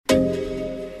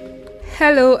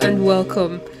Hello and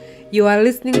welcome. You are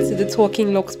listening to the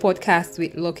Talking Locks podcast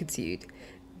with Lockitude.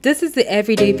 This is the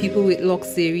Everyday People with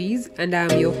Locks series, and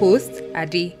I am your host,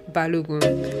 Ade Balogun.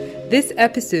 This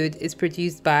episode is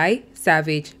produced by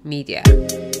Savage Media.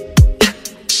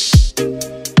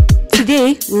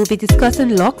 Today, we'll be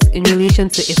discussing locks in relation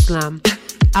to Islam.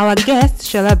 Our guest,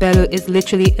 Shola Bello, is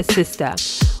literally a sister.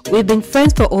 We've been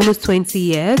friends for almost 20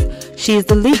 years. She is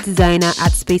the lead designer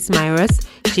at Space Mirrors.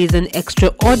 She is an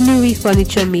extraordinary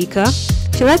furniture maker.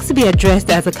 She likes to be addressed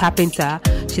as a carpenter.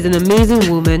 She's an amazing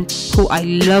woman who I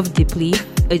love deeply,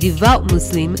 a devout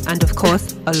Muslim, and of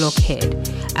course, a lockhead.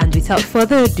 And without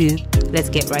further ado, let's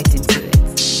get right into it.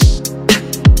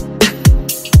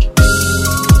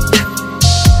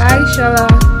 Hi, Shola.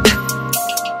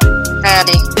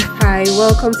 Howdy. Hi,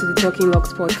 welcome to the Talking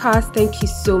Locks podcast. Thank you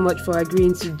so much for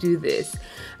agreeing to do this.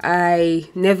 I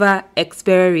never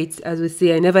expected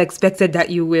that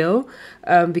you will,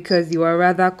 because you are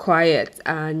rather quiet,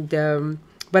 and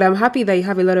but I'm happy that you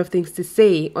have a lot of things to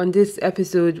say on this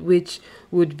episode, which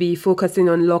would be focusing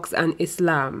on locks and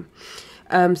Islam.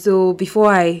 So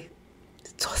before I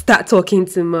start talking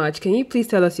too much, can you please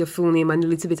tell us your full name and a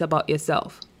little bit about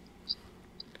yourself?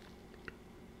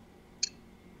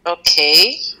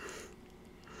 Okay.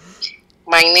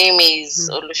 My name is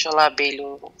Shola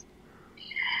Bello.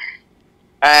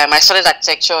 I studied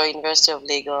architecture at University of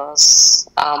Lagos.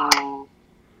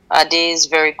 Ade's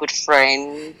very good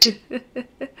friend.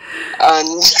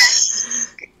 And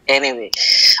anyway,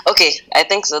 okay, I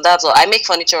think so. That's all. I make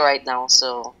furniture right now,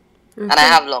 so and I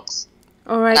have locks.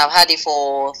 All right. And I've had it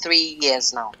for 3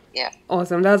 years now. Yeah.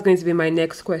 Awesome. That was going to be my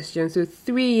next question. So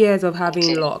 3 years of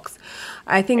having locks.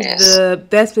 I think Yes. the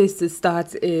best place to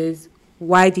start is,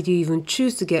 why did you even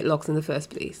choose to get locks in the first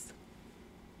place?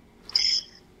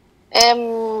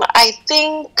 I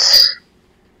think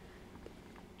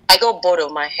I got bored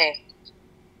of my hair.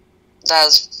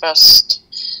 That's first.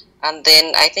 And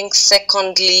then I think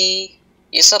secondly,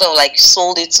 you sort of like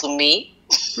sold it to me.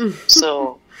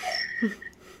 So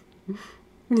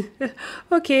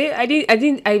Okay,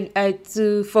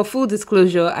 for full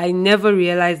disclosure, I never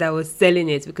realized I was selling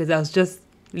it because I was just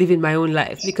living my own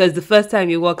life. Because the first time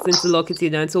you walked into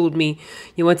Lockitude and told me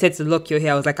you wanted to lock your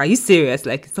hair, I was like, are you serious?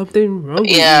 Like, is something wrong with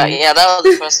you? yeah, that was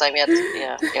the first time.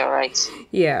 Yeah, you're right.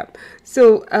 Yeah.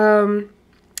 So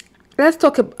let's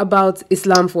talk about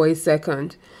Islam for a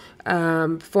second.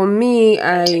 For me,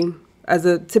 as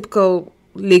a typical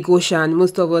Lagosian,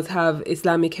 most of us have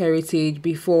Islamic heritage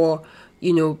before,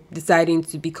 deciding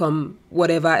to become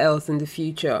whatever else in the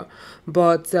future.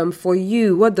 But for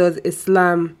you, what does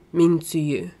Islam mean to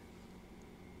you?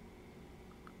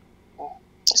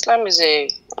 Islam is a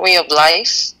way of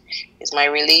life. It's my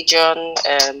religion.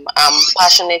 I'm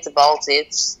passionate about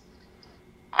it.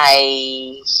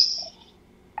 I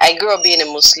grew up being a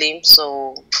Muslim,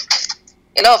 so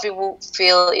a lot of people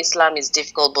feel Islam is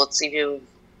difficult, but if you've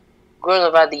grown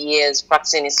over the years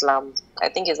practicing Islam, I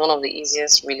think it's one of the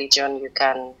easiest religion you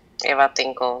can ever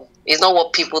think of. It's not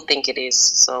what people think it is.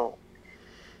 So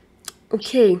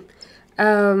okay.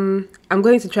 I'm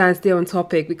going to try and stay on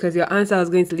topic because your answer is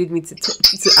going to lead me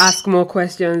to ask more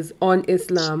questions on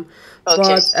Islam.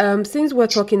 Okay. But since we're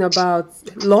talking about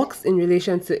locks in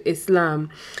relation to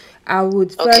Islam, I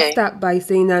would first start by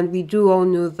saying that we do all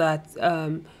know that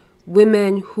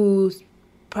women who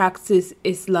practice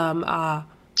Islam are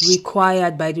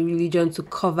required by the religion to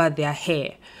cover their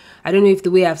hair. I don't know if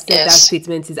the way I've said that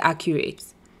statement is accurate.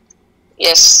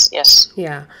 Yes.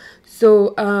 Yeah.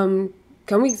 So,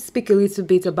 can we speak a little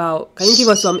bit can you give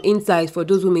us some insight for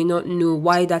those who may not know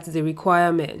why that is a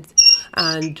requirement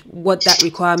and what that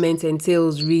requirement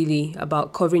entails really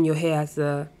about covering your hair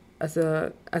as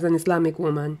an Islamic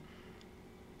woman?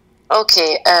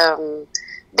 Okay.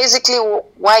 Basically,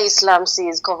 why Islam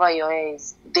says cover your hair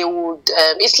is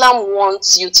Islam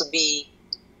wants you to be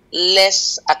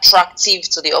less attractive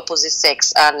to the opposite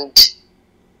sex, and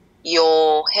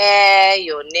your hair,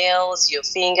 your nails, your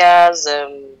fingers,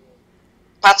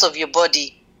 parts of your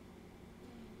body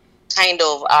kind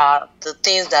of are the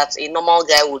things that a normal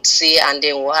guy would see and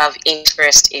then will have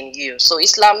interest in you. So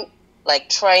Islam, like,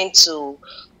 trying to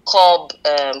curb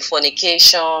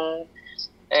fornication,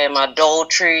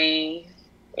 adultery.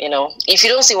 If you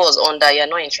don't see what's under, you're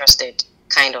not interested,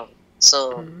 kind of.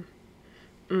 So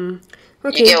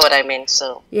Okay. You get what I mean?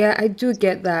 So yeah, I do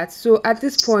get that. So at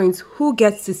this point, who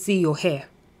gets to see your hair?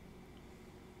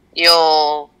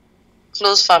 your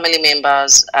close family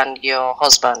members and your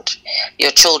husband,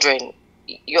 your children.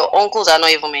 Your uncles are not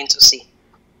even meant to see.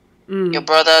 Your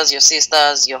brothers, your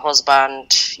sisters, your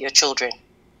husband, your children.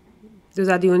 Those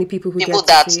are the only people who People get to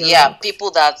that, see your yeah, locks.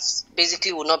 people that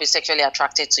basically will not be sexually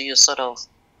attracted to you, sort of.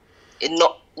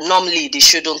 Normally, they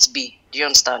shouldn't be. Do you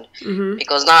understand?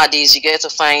 Because nowadays, you get to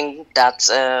find that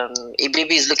a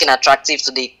baby is looking attractive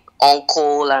to the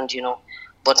uncle, and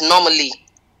but normally,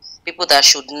 people that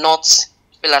should not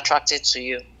feel attracted to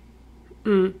you.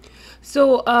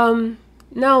 So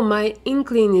now my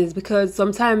inkling is because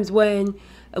sometimes when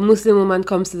a Muslim woman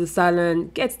comes to the salon,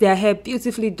 gets their hair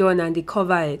beautifully done and they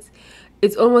cover it,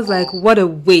 it's almost like, what a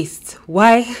waste.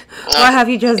 Why have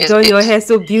you just done your hair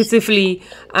so beautifully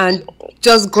and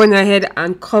just gone ahead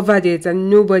and covered it and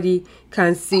nobody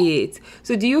can see it?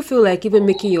 So do you feel like even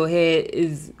making your hair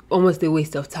is almost a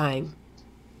waste of time?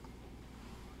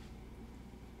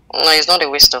 No, it's not a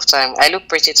waste of time. I look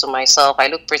pretty to myself. I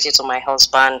look pretty to my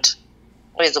husband,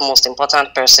 who is the most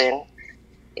important person.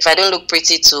 If I don't look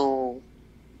pretty to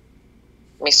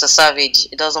Mr. Savage,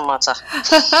 it doesn't matter.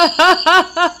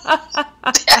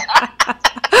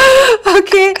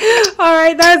 Okay, all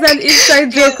right, that's an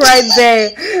inside joke right there.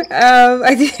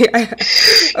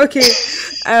 Okay,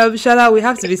 Shala, we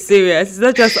have to be serious. It's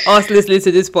not just us listening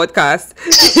to this podcast.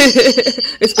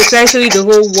 It's potentially the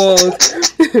whole world.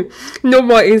 No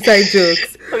more inside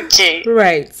jokes. Okay.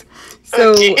 Right.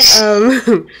 So,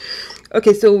 Okay.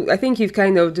 Okay, so I think you've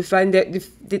kind of defined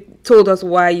it, told us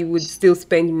why you would still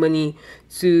spend money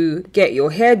to get your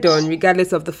hair done,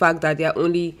 regardless of the fact that there are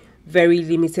only very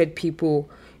limited people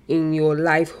in your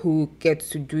life who get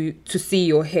to see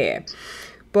your hair.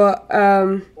 But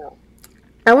I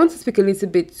want to speak a little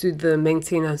bit to the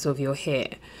maintenance of your hair.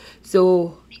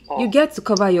 So you get to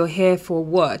cover your hair for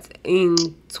what? In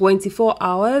 24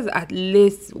 hours, at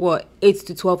least 8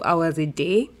 to 12 hours a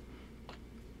day?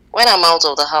 When I'm out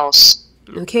of the house.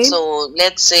 Okay. So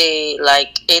let's say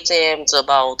like 8 a.m. to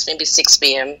about maybe 6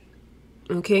 p.m.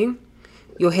 Okay.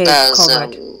 Your hair That's is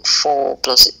covered. 4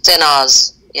 plus 10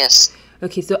 hours. Yes.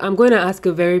 Okay, so I'm going to ask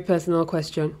a very personal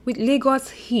question. With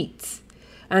Lagos heat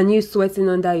and you sweating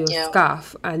under your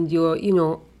scarf and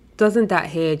doesn't that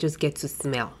hair just get to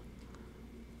smell?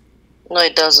 No,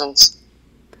 it doesn't.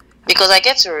 Because I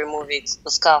get to remove it,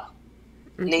 the scarf,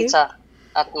 later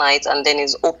at night, and then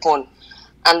it's open.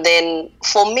 And then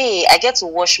for me, I get to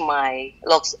wash my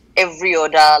locks every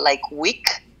other week.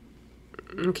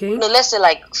 Okay. No, let's say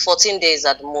 14 days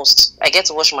at most. I get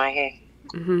to wash my hair.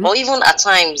 Or even at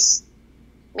times,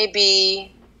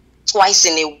 maybe twice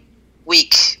in a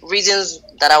week. Reasons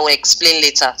that I will explain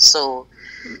later. So,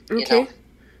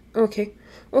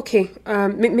 Okay.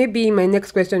 Maybe my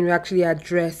next question will actually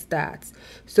address that.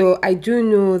 So I do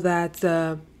know that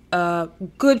a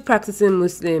good practicing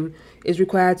Muslim is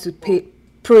required to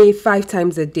pray 5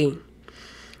 times a day.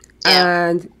 Yeah.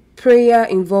 And prayer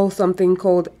involves something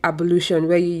called ablution,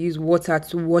 where you use water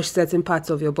to wash certain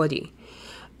parts of your body.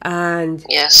 And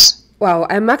yes. Wow,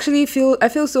 I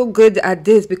feel so good at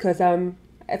this because I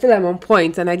feel I'm on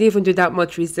point and I didn't even do that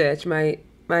much research. My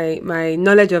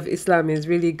knowledge of Islam is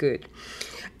really good.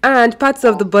 And parts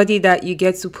of the body that you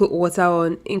get to put water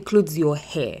on includes your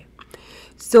hair.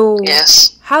 So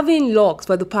having locks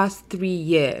for the past 3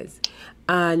 years,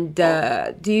 and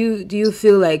do you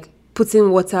feel like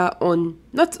putting water on,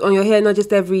 not on your hair, not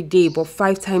just every day, but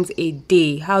 5 times a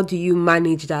day? How do you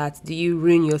manage that? Do you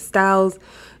ruin your styles?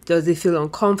 Does it feel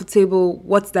uncomfortable?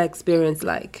 What's that experience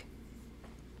like?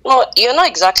 No, you're not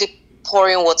exactly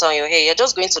pouring water on your hair. You're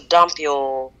just going to dump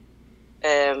your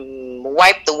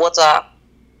wipe the water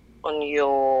on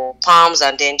your palms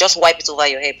and then just wipe it over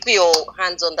your head. Put your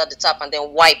hands under the tap and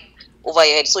then wipe over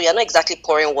your head. So you're not exactly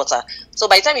pouring water. So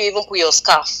by the time you even put your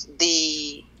scarf,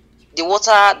 the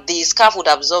scarf would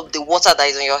absorb the water that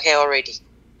is in your hair already.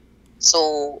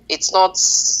 So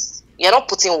you're not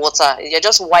putting water. You're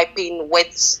just wiping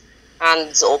wet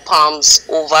hands or palms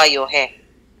over your hair.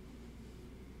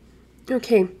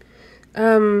 Okay.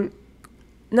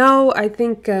 Now I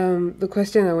think the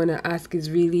question I want to ask is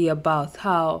really about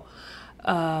how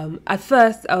at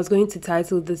first I was going to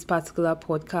title this particular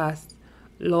podcast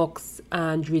Locks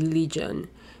and Religion,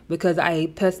 because I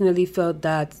personally felt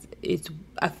that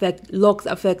locks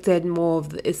affected more of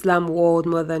the Islam world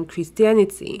more than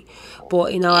Christianity.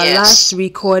 But in our last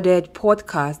recorded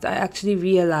podcast, I actually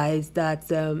realized that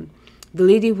the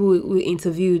lady who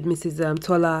interviewed, Mrs.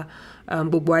 Tola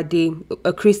Bobwade,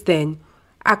 a Christian,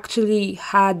 actually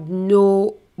had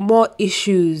no more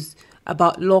issues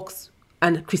about locks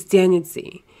and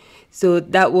Christianity. So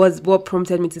that was what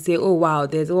prompted me to say, oh wow,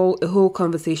 there's a whole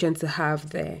conversation to have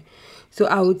there. So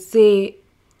I would say,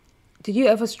 did you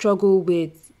ever struggle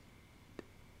with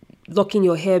locking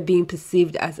your hair being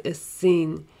perceived as a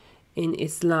sin in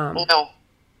Islam?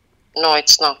 No,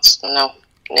 it's not. No,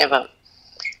 never.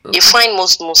 You find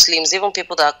most Muslims, even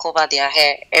people that cover their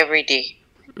hair every day,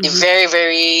 the very,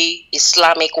 very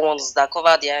Islamic ones that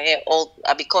cover their hair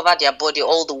cover their body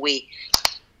all the way,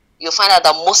 you find out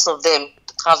that most of them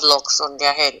have locks on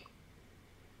their head.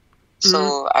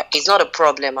 So it's not a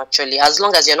problem actually, as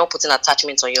long as you're not putting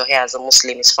attachments on your hair as a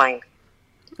Muslim, it's fine.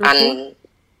 And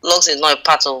locks is not a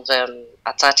part of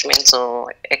attachments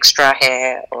or extra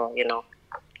hair or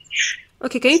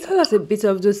Okay, can you tell us a bit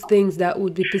of those things that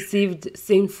would be perceived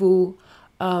sinful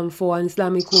for an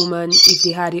Islamic woman if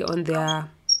they had it on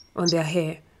their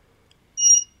hair?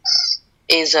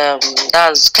 Can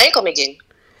you come again?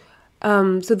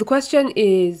 So the question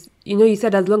is, you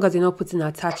said as long as you're not putting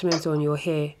attachments on your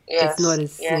hair, it's not a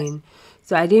sin.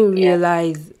 So I didn't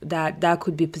realize that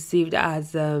could be perceived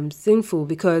as sinful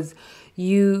because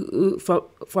you,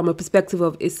 from a perspective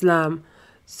of Islam,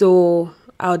 so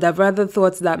I would have rather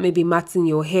thought that maybe matting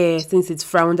your hair, since it's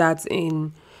frowned at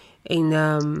in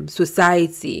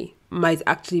society, might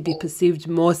actually be perceived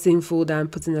more sinful than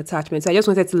putting attachments. So I just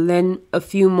wanted to learn a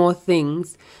few more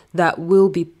things that will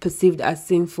be perceived as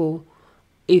sinful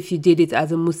if you did it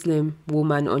as a Muslim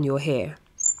woman on your hair.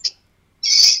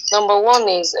 Number one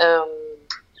is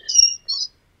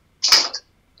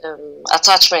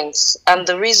attachments, and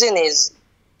the reason is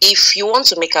if you want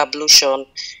to make ablution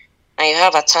and you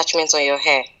have attachments on your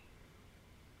hair,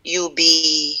 you'll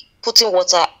be putting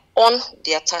water on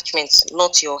the attachments,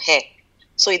 not your hair.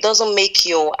 So it doesn't make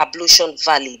your ablution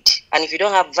valid. And if you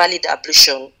don't have valid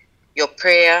ablution, your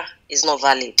prayer is not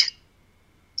valid.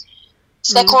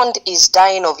 Second is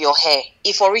dyeing of your hair.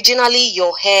 If originally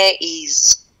your hair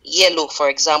is yellow, for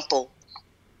example,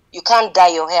 you can't dye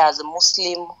your hair as a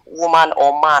Muslim woman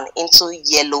or man into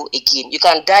yellow again. You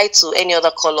can dye to any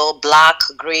other color, black,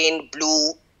 green,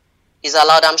 blue is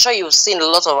allowed. I'm sure you've seen a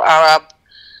lot of Arab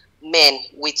men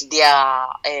with their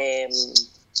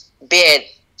beard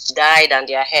dyed and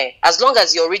their hair. As long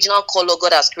as your original color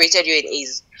God has created you in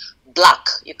is black,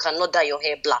 you cannot dye your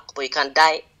hair black, but you can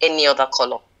dye any other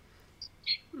color.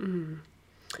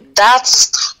 That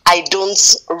I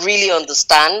don't really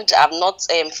understand. I've not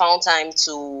found time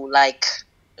to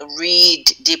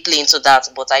read deeply into that,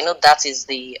 but I know that is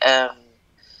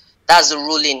that's the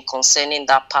ruling concerning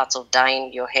that part of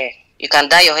dyeing your hair. You can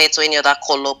dye your hair to any other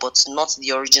color, but not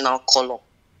the original color.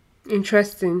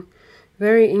 Interesting.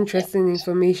 Very interesting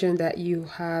information that you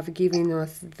have given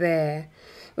us there.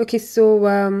 Okay,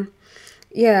 so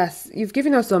yes, you've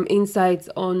given us some insights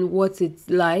on what it's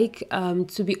like.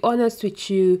 To be honest with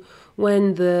you,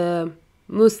 when the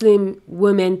Muslim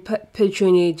women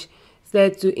patronage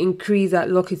started to increase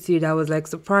at Locitude, I was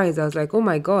surprised. I was like, oh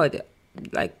my God,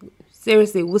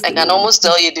 seriously. I can almost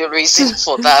tell you the reason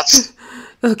for that.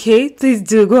 Okay, please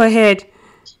do. Go ahead.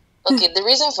 Okay, the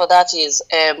reason for that is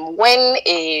when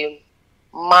a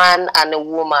man and a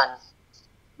woman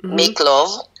make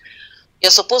love,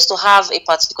 you're supposed to have a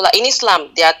particular... In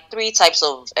Islam, there are 3 types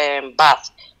of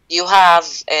bath. You have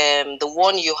the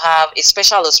one you have a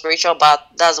special or spiritual bath.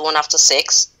 That's the one after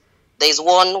sex. There's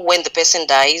one when the person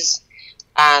dies.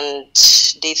 And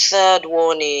the third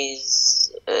one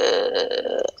is...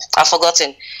 I've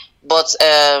forgotten. But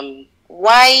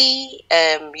why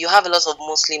you have a lot of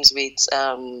Muslims with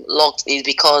locks is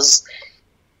because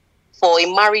for a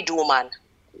married woman,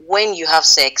 when you have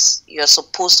sex, you're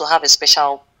supposed to have a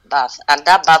special bath. And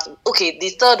that bath... Okay,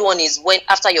 the third one is when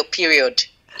after your period.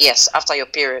 Yes, after your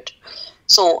period.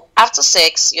 So after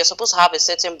sex, you're supposed to have a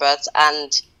certain bath,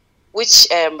 and which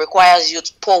requires you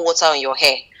to pour water on your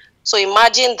hair. So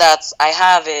imagine that I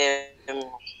have a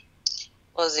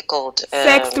what's it called?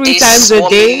 Sex 3 times a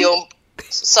day.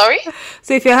 Sorry?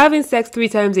 So if you're having sex 3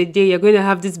 times a day, you're going to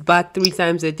have this bath 3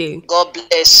 times a day. God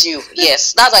bless you.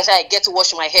 Yes, that's why I say I get to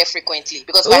wash my hair frequently,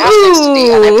 because if I have sex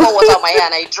today and I pour water on my hair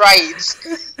and I dry it,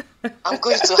 I'm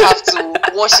going to have to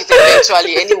wash it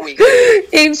eventually anyway.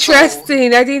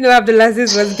 Interesting. I didn't know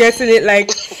Abdulaziz was getting it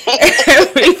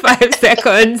every 5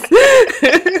 seconds.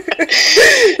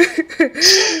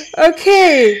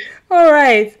 Okay. All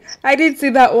right. I did see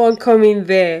that one coming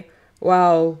there.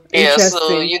 Wow. Yeah,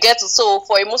 so you get to... So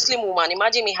for a Muslim woman,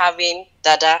 imagine me having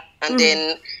dada and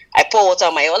then I pour water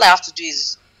on my hair. All I have to do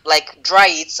is dry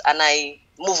it and I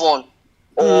move on.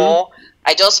 Or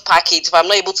I just pack it. If I'm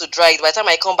not able to dry it, by the time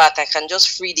I come back, I can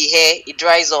just free the hair. It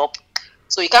dries up.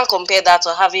 So you can't compare that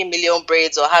to having million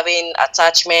braids or having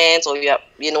attachments, or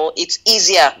it's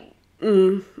easier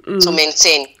to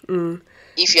maintain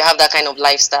if you have that kind of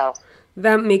lifestyle.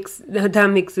 That makes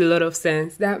a lot of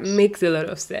sense. That makes a lot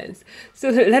of sense. So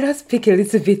let us speak a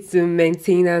little bit to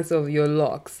maintenance of your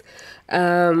locks.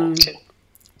 Okay.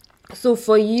 So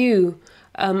for you,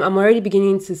 I'm already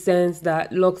beginning to sense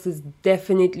that locks is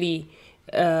definitely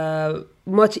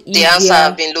much The easier. answer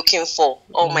I've been looking for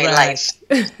all my life.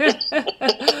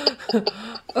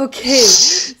 Okay,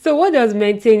 so what does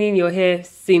maintaining your hair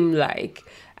seem like,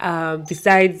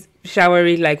 besides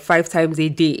showering like 5 times a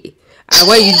day? And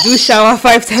when you do shower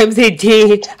 5 times a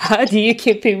day, how do you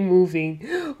keep it moving?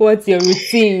 What's your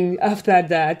routine after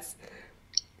that?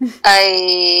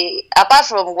 Apart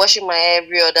from washing my hair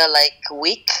every other like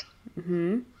week,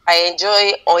 I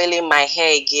enjoy oiling my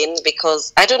hair again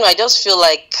because I don't know, I just feel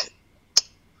like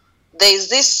there's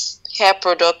this hair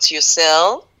product you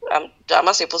sell. Am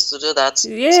I supposed to do that?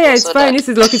 Yeah, it's fine. This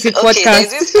is Lucky Tip Okay, podcast.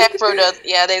 there's this hair product.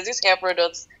 Yeah, there's this hair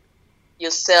product you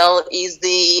sell. Is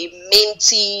the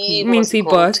minty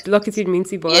Bust, Lucky Tip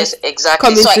Minty Bust. Yes, exactly.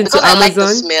 Coming So soon because to I like the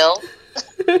Amazon. smell.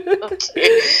 Okay.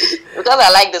 Because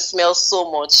I like the smell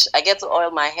so much, I get to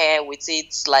oil my hair with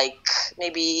it like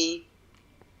maybe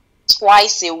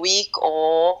twice a week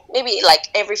or maybe like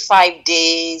every 5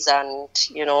 days, and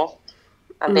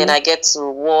and then I get to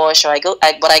wash, or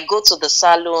but I go to the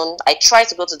salon. I try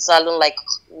to go to the salon like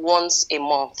once a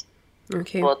month.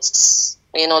 Okay. But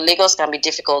Lagos can be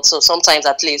difficult, so sometimes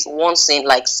at least once in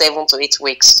like 7 to 8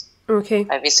 weeks. Okay.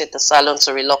 I visit the salon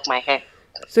to relock my hair.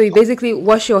 So you basically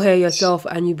wash your hair yourself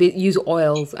and you use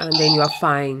oils, and then you are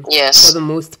fine. Yes. For the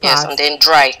most part. Yes, and then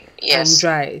dry. Yes. And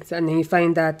dry it, and then you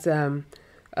find that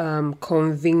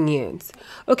convenient.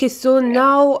 Okay, so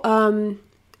now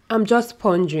I'm just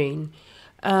pondering.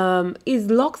 Is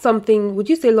locks something? Would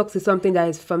you say locks is something that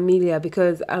is familiar?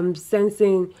 Because I'm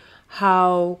sensing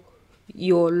how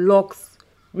your locks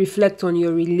reflect on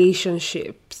your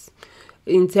relationships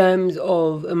in terms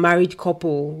of a married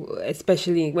couple,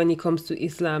 especially when it comes to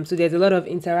Islam. So there's a lot of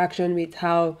interaction with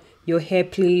how your hair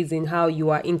plays and how you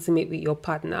are intimate with your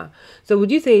partner. So would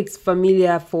you say it's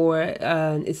familiar for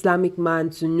an Islamic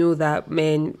man to know that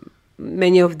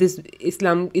many of these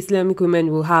Islamic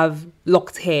women will have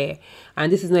locked hair,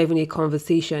 and this is not even a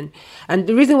conversation? And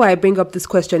the reason why I bring up this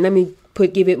question, let me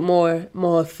give it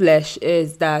more flesh,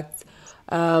 is that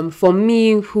for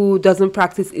me, who doesn't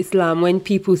practice Islam, when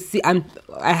people see I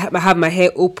have my hair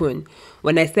open,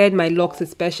 when I said my locks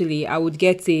especially, I would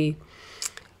get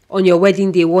on your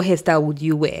wedding day, what hairstyle would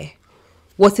you wear?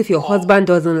 What if your husband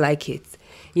doesn't like it?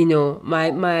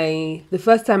 The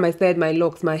first time I said my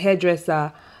locks, my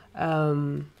hairdresser,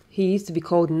 he used to be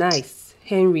called Nice.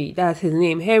 Henry, that's his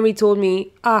name. Henry told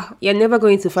me, you're never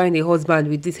going to find a husband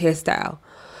with this hairstyle.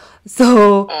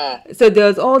 So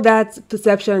there's all that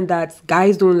perception that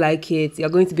guys don't like it. You're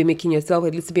going to be making yourself a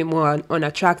little bit more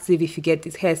unattractive if you get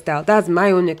this hairstyle. That's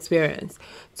my own experience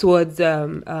towards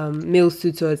male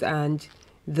suitors and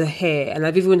the hair. And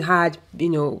I've even had,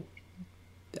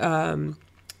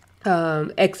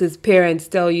 ex's parents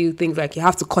tell you things like, you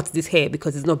have to cut this hair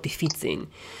because it's not befitting.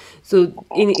 So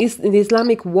in the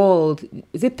Islamic world,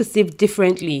 is it perceived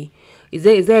differently? Is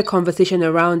there a conversation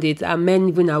around it? Are men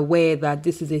even aware that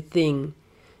this is a thing?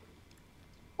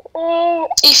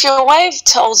 If your wife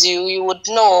tells you, you would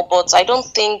know, but I don't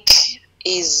think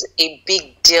is a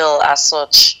big deal as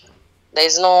such.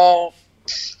 There's no...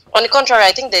 On the contrary,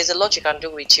 I think there's a lot you can do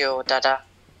with your dada.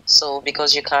 So,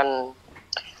 because you can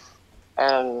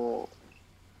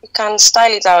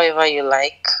style it however you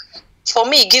like. For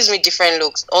me, it gives me different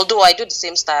looks. Although I do the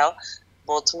same style,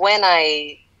 but when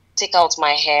I take out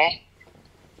my hair,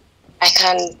 I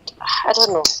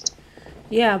don't know.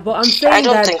 Yeah, but I'm saying I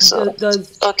don't think so.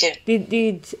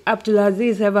 Did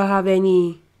Abdulaziz ever have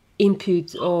any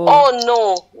input or?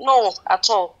 Oh no, at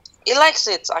all. He likes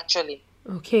it actually.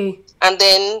 Okay. And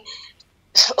then,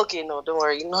 no, don't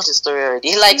worry, you know the story already.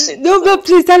 He likes it. No, but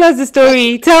please tell us the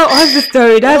story. Tell us the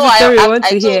story. That's the story I want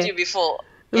to hear. I told you before.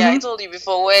 Yeah, I told you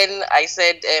before when I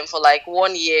said for like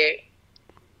 1 year.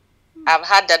 I've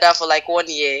had dada for like 1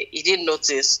 year. He didn't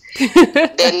notice.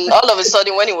 Then all of a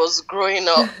sudden, when he was growing,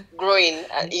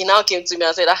 he now came to me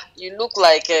and said, you look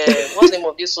like, what's the name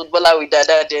of this footballer with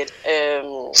dada did?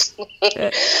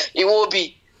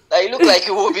 Iwobi. You look like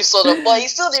Iwobi sort of. But he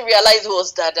still didn't realize it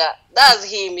was dada. That's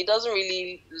him. He doesn't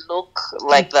really look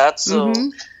like that. So,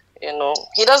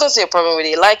 he doesn't see a problem with it.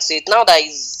 He likes it. Now that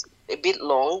he's a bit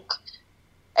long,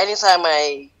 anytime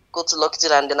I go to look at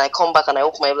it and then I come back and I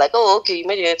open my like, okay, you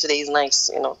made your hair today, is nice,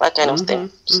 that kind of thing.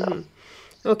 So.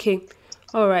 Okay,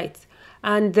 all right.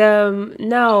 And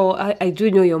now I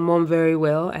do know your mom very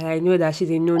well, and I know that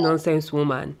she's a no-nonsense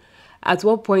woman. At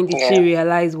what point did she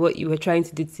realize what you were trying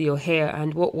to do to your hair,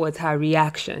 and what was her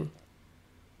reaction?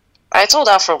 I told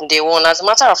her from day one. As a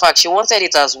matter of fact, she wanted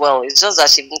it as well. It's just that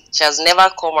she has never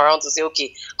come around to say,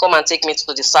 okay, come and take me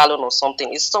to the salon or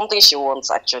something. It's something she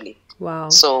wants actually. Wow.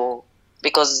 So,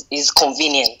 because it's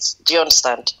convenient. Do you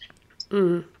understand?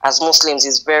 as Muslims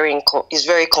is is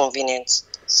very convenient.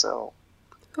 So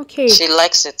Okay. she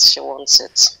likes it. She wants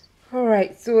it. All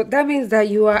right. So that means that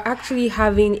you are actually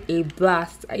having a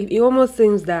blast. It almost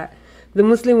seems that the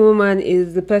Muslim woman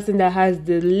is the person that has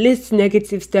the least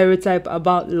negative stereotype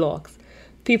about locks.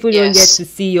 People don't get Yes. to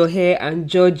see your hair and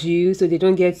judge you, so they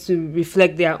don't get to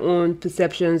reflect their own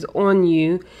perceptions on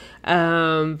you.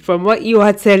 From what you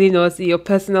are telling us, your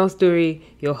personal story,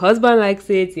 your husband likes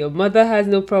it, your mother has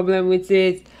no problem with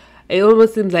it. It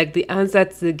almost seems like the answer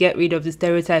to get rid of the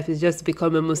stereotype is just to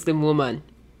become a Muslim woman.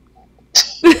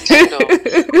 Kind of.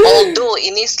 Although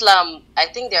in Islam, I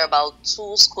think there are about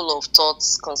 2 school of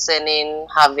thoughts concerning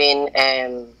having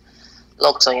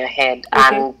locks on your head,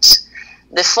 Okay. and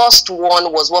the first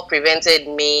one was what prevented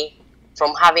me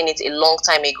from having it a long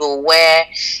time ago, where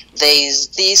there is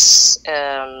this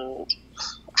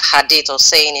hadith or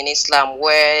saying in Islam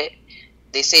where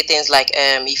they say things like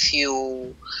if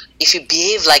you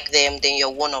behave like them, then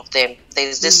you're one of them.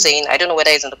 There's this saying, I don't know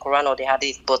whether it's in the Quran or the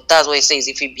hadith, but that's what it says: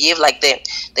 if you behave like them,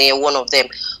 then you're one of them.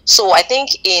 So I think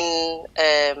in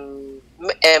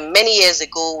many years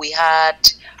ago we had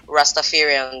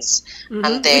Rastafarians, and We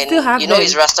still then have you know them.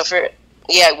 is Rastafari.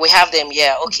 Yeah, we have them.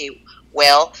 Yeah, okay.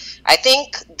 Well, I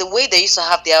think the way they used to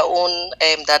have their own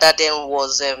dada then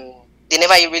was they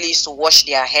never really used to wash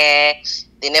their hair.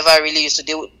 They never really used to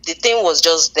do. The thing was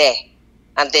just there,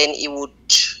 and then it would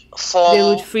form They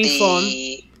would free form.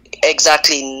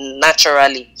 exactly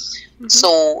naturally.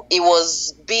 So it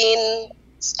was being,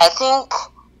 I think,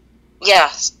 yeah,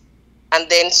 and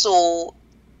then so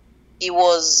it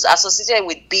was associated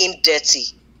with being dirty.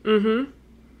 Mm-hmm.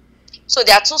 So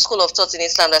there are 2 school of thought in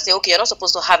Islam that say, okay, you're not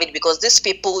supposed to have it because these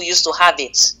people used to have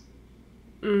it.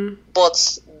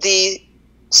 But the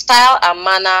style and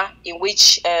manner in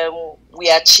which we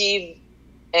achieve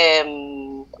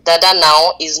dada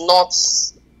now is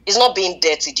not being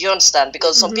dirty. Do you understand?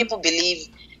 Because some people believe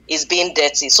it's being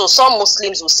dirty. So some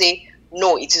Muslims will say,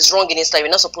 no, it is wrong in Islam.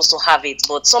 You're not supposed to have it.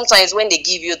 But sometimes when they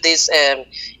give you this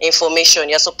information,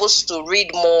 you're supposed to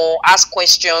read more, ask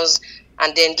questions,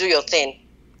 and then do your thing.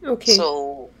 Okay.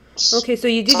 So Okay, so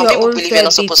you did some your people own believe fair you're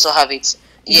not bit. supposed to have it.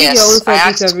 You did your own Yes, fair I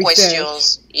bit asked of research.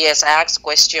 questions. Yes, I asked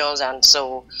questions, and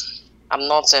so I'm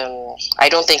not. I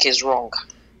don't think it's wrong.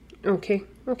 Okay.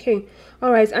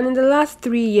 All right. And in the last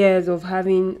 3 years of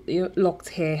having your locked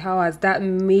hair, how has that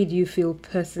made you feel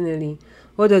personally?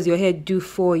 What does your hair do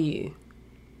for you?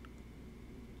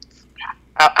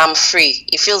 I'm free.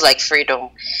 It feels like freedom.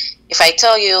 If I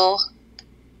tell you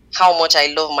how much I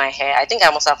love my hair, I think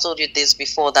I must have told you this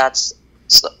before. That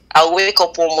I'll wake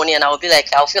up one morning and I'll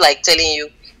feel like telling you,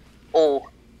 oh,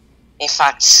 in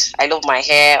fact, I love my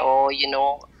hair, or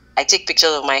I take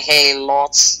pictures of my hair a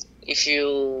lot. If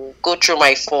you go through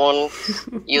my phone,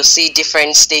 you'll see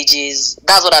different stages.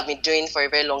 That's what I've been doing for a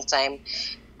very long time.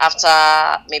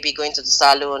 After maybe going to the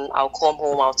salon, I'll come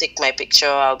home, I'll take my picture,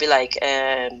 I'll be like,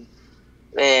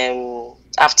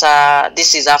 after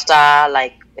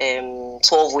like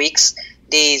 12 weeks,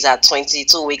 days at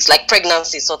 22 weeks, like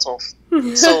pregnancy sort of.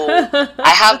 So I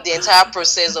have the entire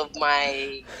process of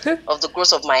the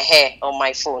growth of my hair on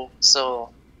my phone. So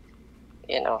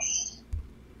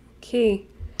Okay.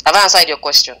 have I answered your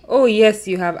question? Oh, yes,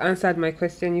 you have answered my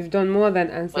question. You've done more than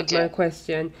answered my Okay.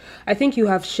 question. I think you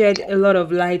have shed a lot of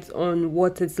light on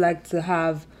what it's like to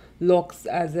have locks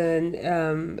as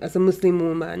a Muslim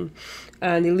woman,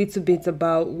 and a little bit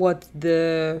about what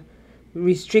the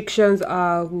restrictions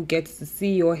are, who gets to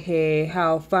see your hair,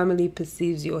 how family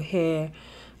perceives your hair.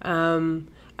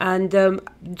 And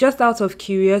just out of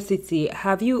curiosity,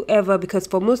 have you ever, because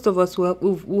for most of us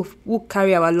who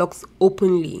carry our locks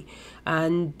openly,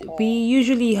 and we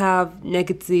usually have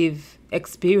negative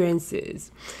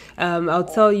experiences. I'll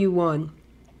tell you one.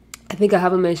 I think I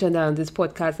haven't mentioned that on this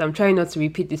podcast. I'm trying not to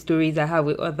repeat the stories I have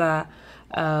with other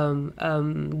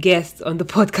guests on the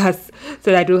podcast,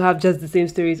 so that I don't have just the same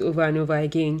stories over and over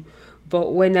again.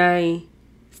 But when I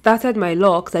started my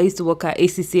locks, I used to work at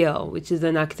ACCL, which is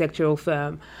an architectural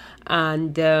firm,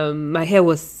 and my hair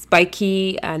was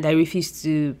spiky, and I refused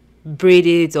to braid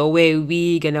it or wear a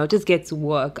wig, and I'll just get to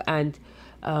work. And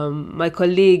my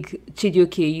colleague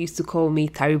Chidioke used to call me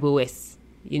Taribo West,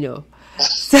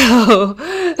 So,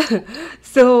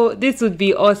 so this would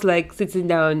be us like sitting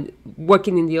down,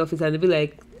 working in the office, and they'd be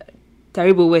like,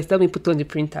 Taribo West, let me put on the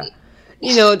printer.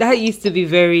 That used to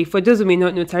be for those who may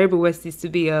not know, Taribo West used to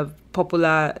be a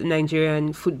popular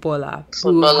Nigerian footballer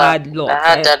who had locks. I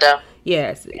had dada.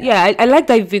 Yes. Yeah, I like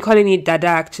that you've been calling it dada,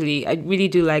 actually. I really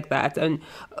do like that. And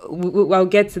I'll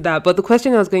get to that. But the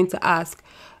question I was going to ask,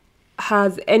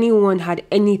 has anyone had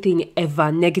anything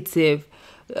ever negative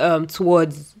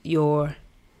towards your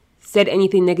said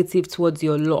anything negative towards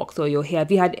your locks or your hair?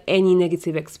 Have you had any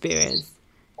negative experience?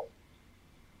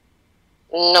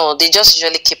 No, they just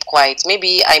usually keep quiet.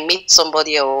 Maybe I meet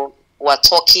somebody or we're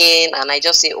talking and I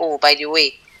just say, oh, by the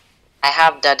way, I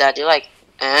have that. They're like,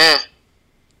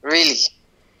 really?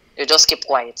 They just keep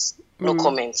quiet. No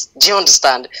comments. Do you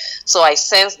understand? So I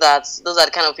sense that those are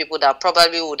the kind of people that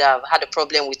probably would have had a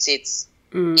problem with it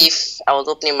if I was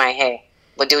opening my hair.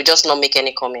 But they would just not make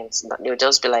any comments. They would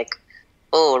just be like,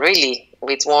 oh, really?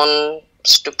 With one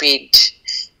stupid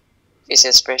face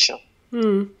expression.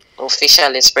 Or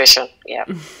facial expression, yeah.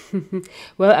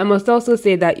 Well, I must also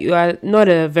say that you are not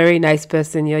a very nice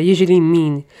person. You're usually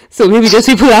mean. So maybe those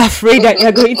people are afraid that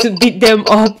you're going to beat them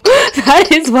up. That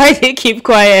is why they keep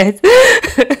quiet.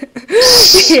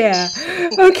 Yeah.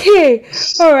 Okay.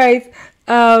 All right.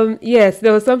 Yes,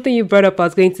 there was something you brought up I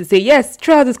was going to say. Yes,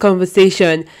 throughout this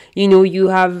conversation,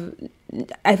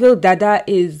 I feel Dada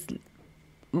is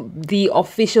the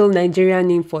official Nigerian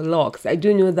name for locks. I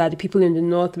do know that the people in the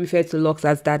north refer to locks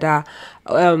as Dada.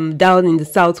 Down in the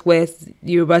southwest,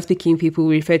 Yoruba speaking people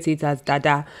refer to it as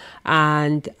Dada.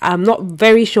 And I'm not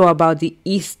very sure about the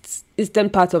eastern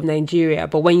part of Nigeria,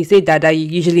 but when you say Dada, you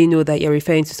usually know that you're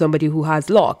referring to somebody who has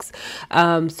locks.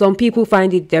 Some people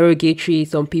find it derogatory,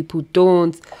 some people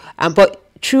don't. But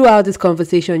throughout this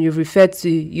conversation, you've referred to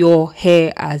your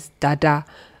hair as Dada.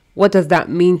 What does that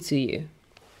mean to you?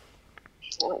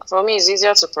 For me, it's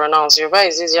easier to pronounce. Yoruba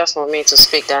is easier for me to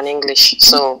speak than English.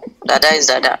 So, Dada is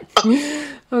Dada.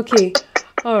 Okay.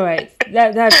 All right.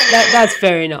 That's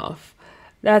fair enough.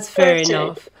 That's fair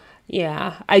enough.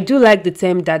 Yeah. I do like the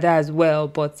term Dada as well,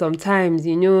 but sometimes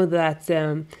you know that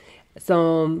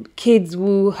some kids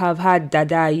who have had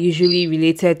Dada are usually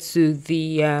related to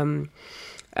the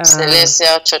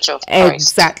Celestial Church of Christ.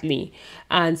 Exactly.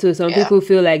 And so some people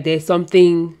feel like there's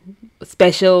something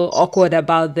special, awkward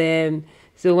about them.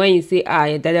 So when you say,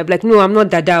 Dada, I'm like, no, I'm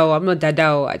not Dada, I'm not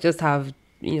Dada, I just have,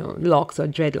 locks or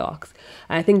dreadlocks.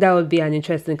 And I think that would be an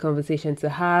interesting conversation to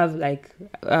have. Like,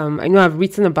 I know I've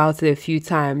written about it a few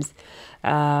times,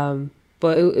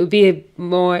 but it would be a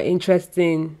more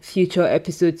interesting future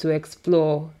episode to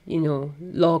explore,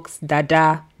 locks,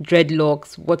 Dada,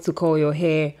 dreadlocks, what to call your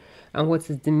hair, and what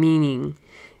is the meaning.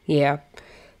 Yeah.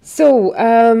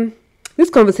 So, this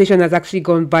conversation has actually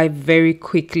gone by very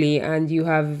quickly, and you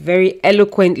have very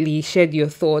eloquently shared your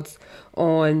thoughts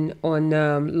on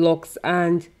locks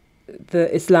and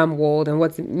the Islam world and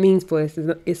what it means for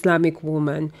an Islamic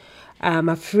woman. I'm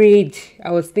afraid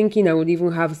I was thinking I would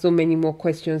even have so many more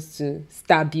questions to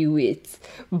stab you with,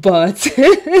 but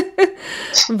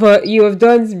but you have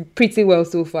done pretty well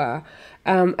so far.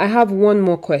 I have one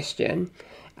more question,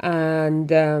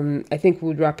 and I think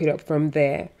we'll wrap it up from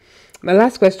there. My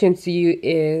last question to you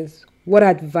is, what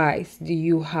advice do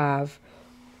you have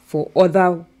for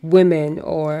other women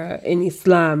or in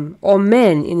Islam or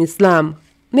men in Islam?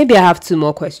 Maybe I have two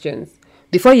more questions.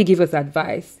 Before you give us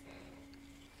advice,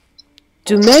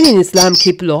 do men in Islam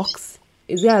keep locks?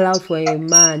 Is it allowed for a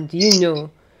man? Do you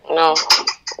know? No,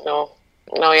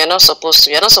 you're not supposed to.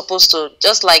 You're not supposed to,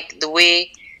 just like the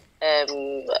way a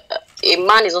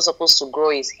man is not supposed to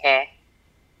grow his hair.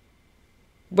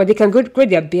 But they can grow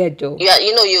their beard though. Yeah,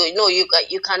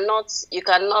 you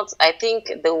cannot. I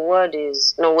think the word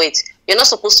is no. Wait, you're not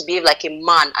supposed to behave like a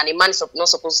man, and a man is not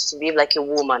supposed to behave like a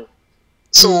woman.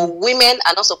 So women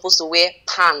are not supposed to wear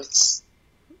pants,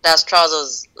 that's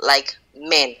trousers, like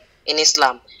men in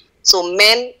Islam. So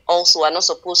men also are not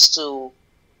supposed to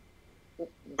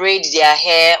braid their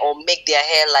hair or make their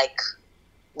hair like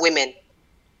women.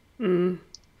 Do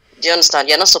you understand?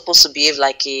 You're not supposed to behave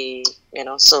like a,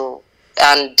 so.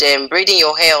 And braiding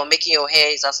your hair or making your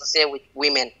hair is associated with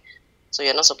women. So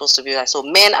you're not supposed to be like. So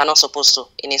men are not supposed to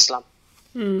in Islam.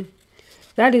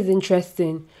 That is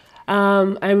interesting.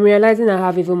 I'm realizing I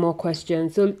have even more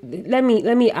questions. So let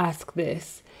me ask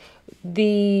this.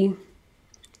 We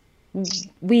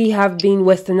have been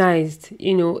westernized.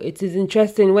 It is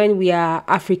interesting when we are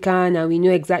African and we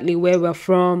know exactly where we're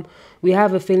from. We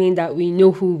have a feeling that we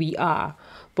know who we are.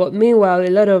 But meanwhile, a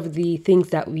lot of the things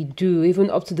that we do, even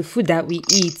up to the food that we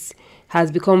eat,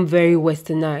 has become very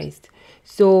westernized.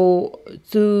 So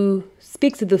to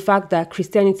speak to the fact that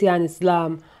Christianity and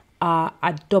Islam are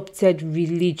adopted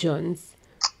religions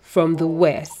from the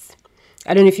West,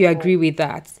 I don't know if you agree with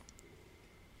that.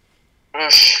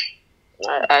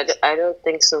 I don't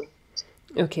think so.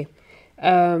 Okay.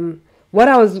 What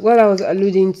I was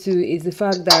alluding to is the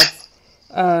fact that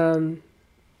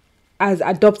as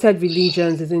adopted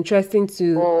religions, it's interesting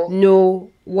to know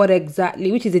what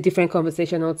exactly, which is a different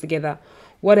conversation altogether,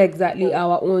 what exactly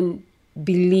our own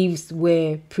beliefs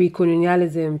were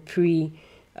pre-colonialism,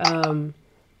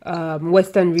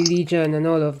 Western religion and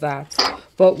all of that.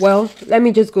 But well, let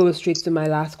me just go straight to my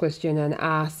last question and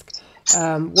ask,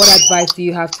 what advice do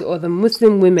you have to other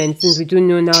Muslim women, since we do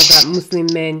know now that Muslim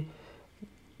men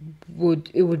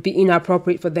it would be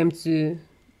inappropriate for them to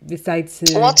decide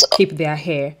to keep their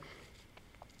hair?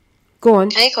 Go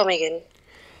on. Can you come again?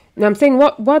 Now I'm saying,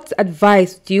 what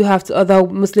advice do you have to other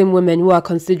Muslim women who are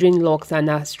considering locks and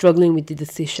are struggling with the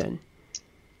decision?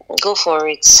 Go for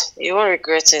it. You won't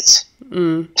regret it.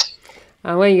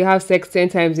 And when you have sex 10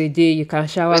 times a day, you can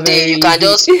shower very You can easy.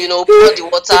 just, pour the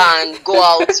water and go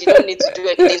out. You don't need to do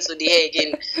anything to the hair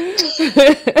again.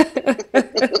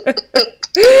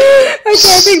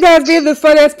 Okay, I think that's been the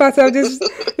funniest part of this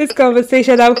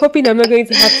conversation. I'm hoping I'm not going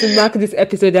to have to mark this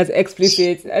episode as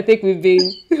explicit. I think we've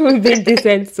been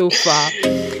decent so far.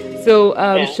 So,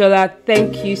 Shola,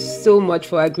 thank you so much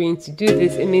for agreeing to do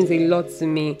this. It means a lot to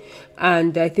me,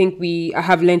 and I think I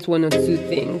have learned one or two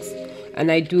things, and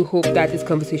I do hope that this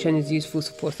conversation is useful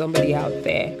for somebody out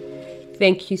there.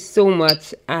 Thank you so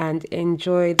much, and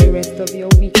enjoy the rest of your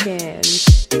weekend.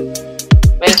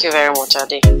 Thank you very much,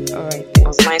 Ade. All right. It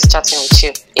was nice chatting with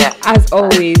you. Yeah. As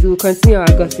always, we'll continue our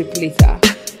gossip later.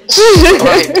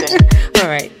 All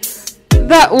right.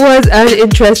 That was an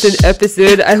interesting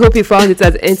episode. I hope you found it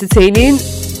as entertaining,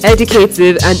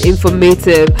 educative, and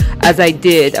informative as I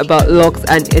did about locks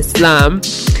and Islam.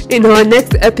 In our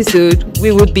next episode,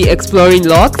 we would be exploring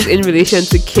locks in relation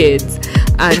to kids.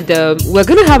 And we're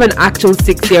going to have an actual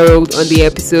 6-year-old on the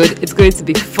episode. It's going to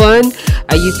be fun.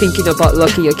 Are you thinking about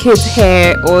locking your kid's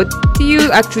hair? Or do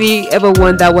you actually ever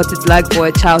wonder what it's like for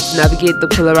a child to navigate the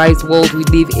polarized world we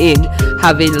live in,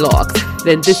 having locks?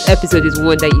 Then this episode is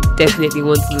one that you definitely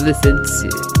want to listen to.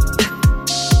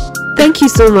 Thank you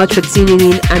so much for tuning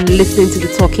in and listening to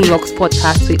the Talking Locks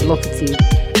podcast with Lockity.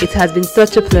 It has been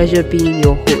such a pleasure being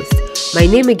your host. My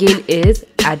name again is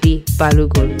Adi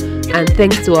Balogun, and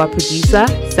thanks to our producer,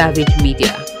 Savage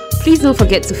Media. Please don't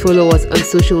forget to follow us on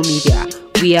social media.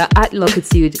 We are at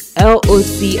Lockitude,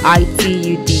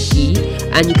 LOCITUDE,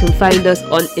 and you can find us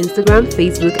on Instagram,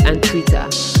 Facebook, and Twitter.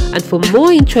 And for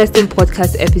more interesting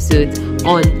podcast episodes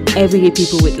on Everyday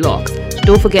People with Locks,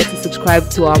 don't forget to subscribe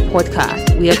to our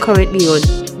podcast. We are currently on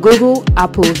Google,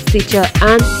 Apple, Stitcher,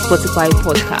 and Spotify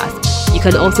podcasts. You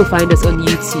can also find us on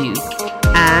YouTube.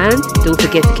 And don't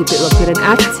forget to keep it locked with an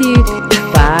attitude.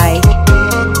 Bye.